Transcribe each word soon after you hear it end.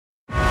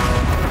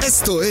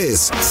Esto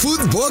es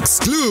Footbox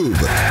Club,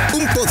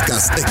 un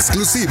podcast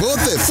exclusivo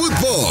de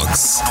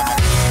Footbox.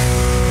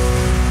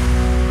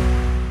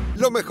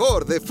 Lo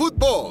mejor de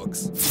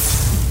Footbox.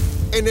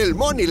 En el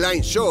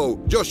Moneyline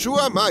Show,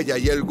 Joshua Maya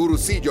y el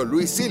gurucillo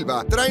Luis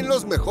Silva traen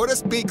los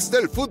mejores picks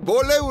del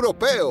fútbol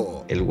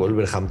europeo. El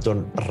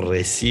Wolverhampton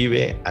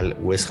recibe al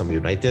West Ham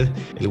United.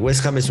 El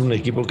West Ham es un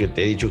equipo que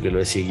te he dicho que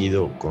lo he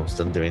seguido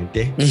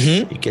constantemente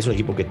y que es un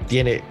equipo que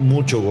tiene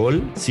mucho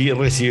gol. Sí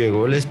recibe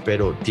goles,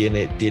 pero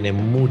tiene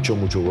mucho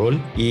gol.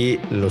 Y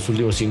los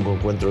últimos 5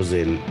 encuentros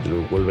del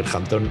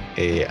Wolverhampton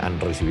han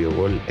recibido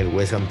gol. El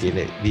West Ham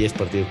tiene 10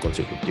 partidos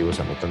consecutivos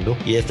anotando.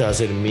 Y esta va a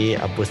ser mi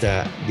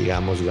apuesta,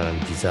 digamos,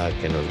 garantizada,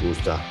 que nos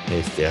gusta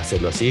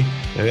hacerlo así.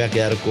 Me voy a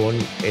quedar con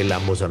el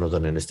ambos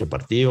anotan en este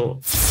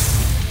partido.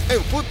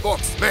 En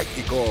Footbox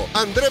México,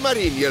 André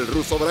Marín y el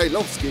ruso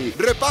Brailovsky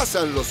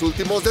repasan los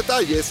últimos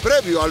detalles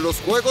previo a los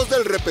juegos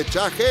del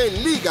repechaje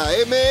en Liga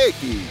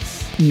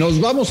MX.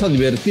 ¿Nos vamos a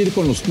divertir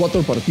con los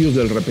 4 partidos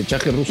del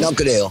repechaje ruso? No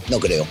creo.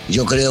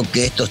 Yo creo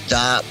que esto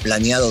está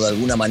planeado de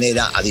alguna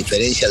manera, a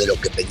diferencia de lo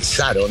que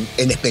pensaron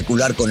en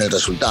especular con el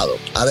resultado.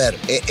 A ver,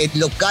 el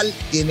local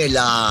tiene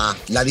la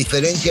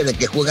diferencia de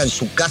que juega en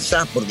su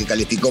casa porque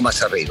calificó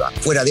más arriba.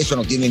 Fuera de eso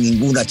no tiene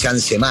ninguna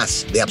chance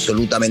más de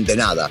absolutamente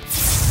nada.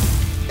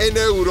 En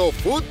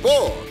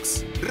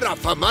Eurofootbox,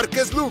 Rafa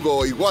Márquez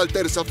Lugo y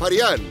Walter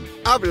Zafarian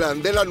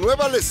hablan de la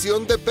nueva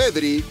lesión de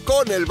Pedri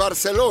con el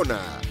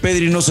Barcelona.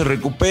 Pedri no se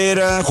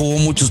recupera, jugó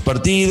muchos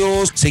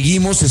partidos.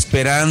 Seguimos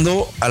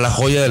esperando a la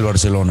joya del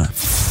Barcelona.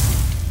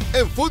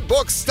 En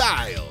Footbox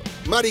Style,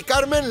 Mari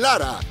Carmen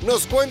Lara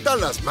nos cuenta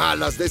las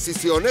malas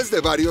decisiones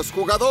de varios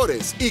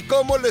jugadores y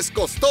cómo les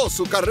costó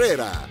su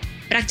carrera.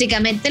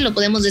 Prácticamente, lo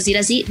podemos decir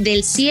así,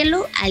 del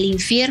cielo al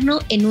infierno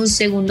en un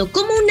segundo.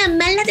 ¿Cómo una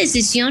mala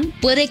decisión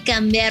puede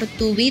cambiar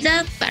tu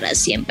vida para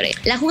siempre?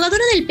 La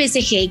jugadora del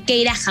PSG,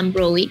 Keira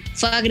Hambrowy,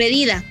 fue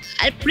agredida.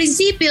 Al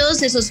principio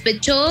se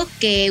sospechó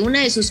que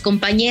una de sus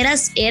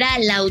compañeras era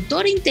la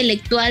autora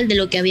intelectual de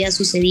lo que había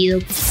sucedido.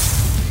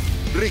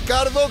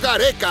 Ricardo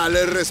Gareca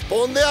le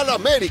responde al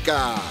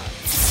América.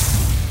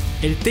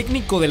 El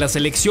técnico de la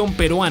selección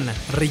peruana,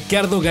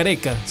 Ricardo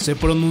Gareca, se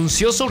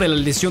pronunció sobre la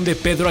lesión de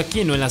Pedro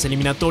Aquino en las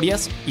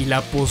eliminatorias y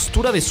la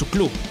postura de su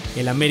club,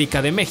 el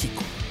América de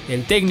México.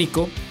 El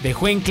técnico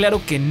dejó en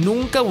claro que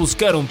nunca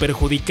buscaron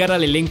perjudicar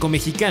al elenco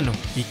mexicano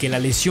y que la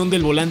lesión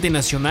del volante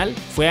nacional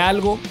fue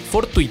algo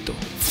fortuito.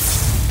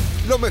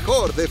 Lo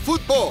mejor de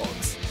Footbox.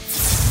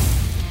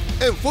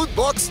 En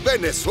Footbox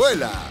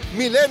Venezuela,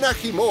 Milena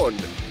Jimón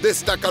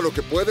destaca lo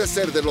que puede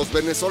ser de los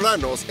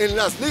venezolanos en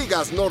las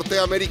ligas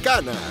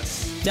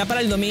norteamericanas. Ya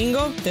para el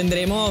domingo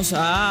tendremos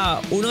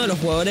a uno de los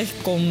jugadores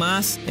con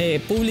más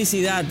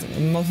publicidad,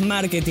 más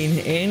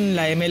marketing en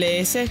la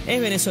MLS.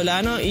 Es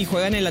venezolano y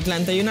juega en el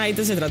Atlanta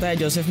United. Se trata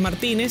de Joseph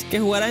Martínez, que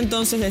jugará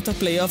entonces de estos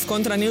playoffs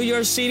contra New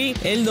York City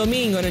el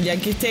domingo en el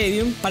Yankee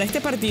Stadium. Para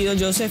este partido,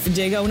 Joseph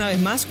llega una vez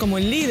más como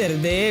el líder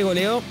de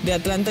goleo de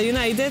Atlanta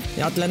United.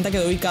 Atlanta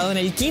quedó ubicado en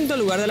el 5º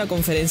lugar de la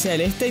Conferencia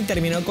del Este y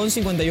terminó con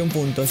 51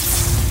 puntos.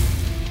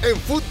 En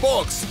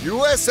Footbox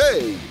USA,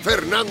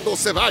 Fernando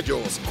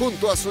Ceballos,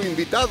 junto a su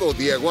invitado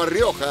Diego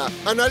Arrioja,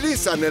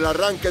 analizan el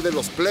arranque de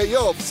los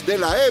playoffs de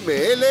la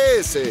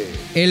MLS.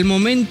 El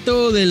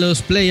momento de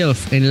los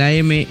playoffs en la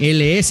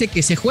MLS,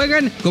 que se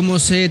juegan como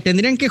se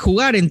tendrían que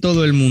jugar en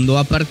todo el mundo,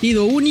 a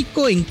partido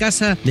único en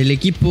casa del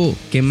equipo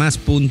que más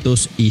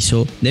puntos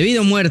hizo.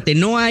 Debido a muerte,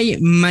 no hay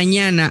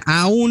mañana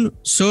a un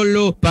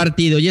solo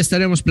partido. Ya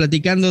estaremos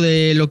platicando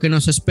de lo que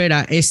nos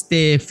espera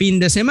este fin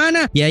de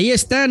semana y ahí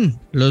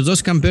están los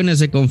dos campeones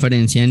de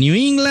conferencia, New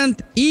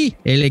England y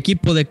el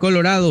equipo de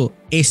Colorado,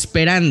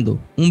 esperando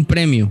un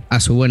premio a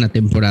su buena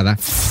temporada.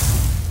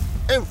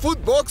 En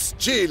Footbox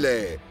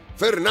Chile,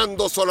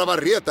 Fernando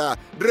Solabarrieta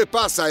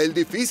repasa el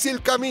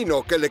difícil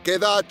camino que le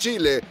queda a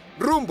Chile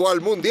rumbo al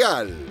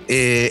Mundial.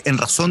 En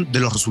razón de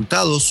los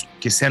resultados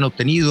que se han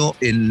obtenido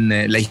en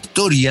la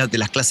historia de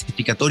las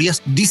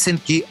clasificatorias, dicen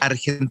que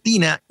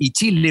Argentina y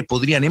Chile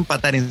podrían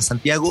empatar en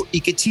Santiago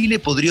y que Chile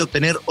podría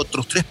obtener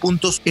otros 3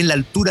 puntos en la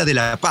altura de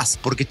La Paz,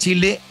 porque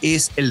Chile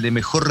es el de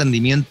mejor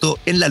rendimiento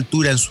en la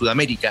altura en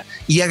Sudamérica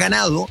y ha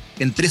ganado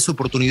en 3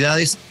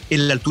 oportunidades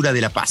en la altura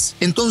de La Paz.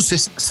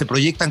 Entonces se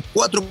proyectan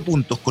 4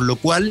 puntos, con lo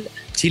cual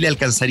Chile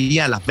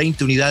alcanzaría las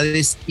 20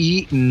 unidades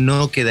y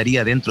no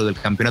quedaría dentro del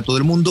campeonato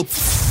del mundo.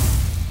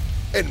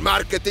 En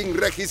Marketing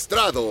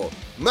Registrado,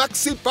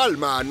 Maxi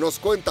Palma nos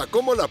cuenta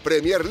cómo la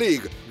Premier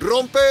League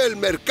rompe el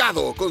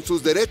mercado con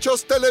sus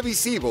derechos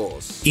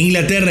televisivos.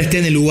 Inglaterra está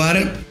en el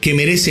lugar que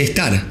merece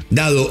estar,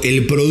 dado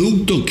el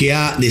producto que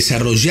ha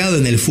desarrollado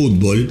en el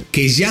fútbol,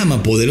 que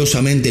llama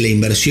poderosamente la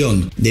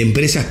inversión de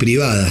empresas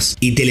privadas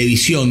y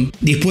televisión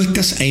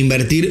dispuestas a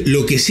invertir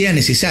lo que sea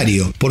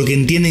necesario, porque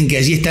entienden que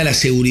allí está la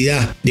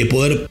seguridad de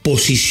poder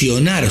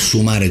posicionar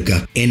su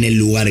marca en el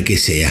lugar que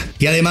sea.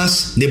 Y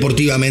además,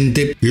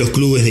 deportivamente, los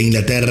clubes de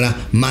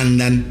Inglaterra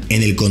mandan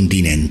en el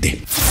continente.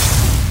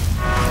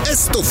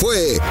 Esto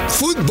fue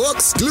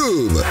Footbox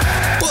Club,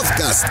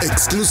 podcast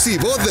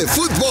exclusivo de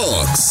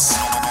Footbox.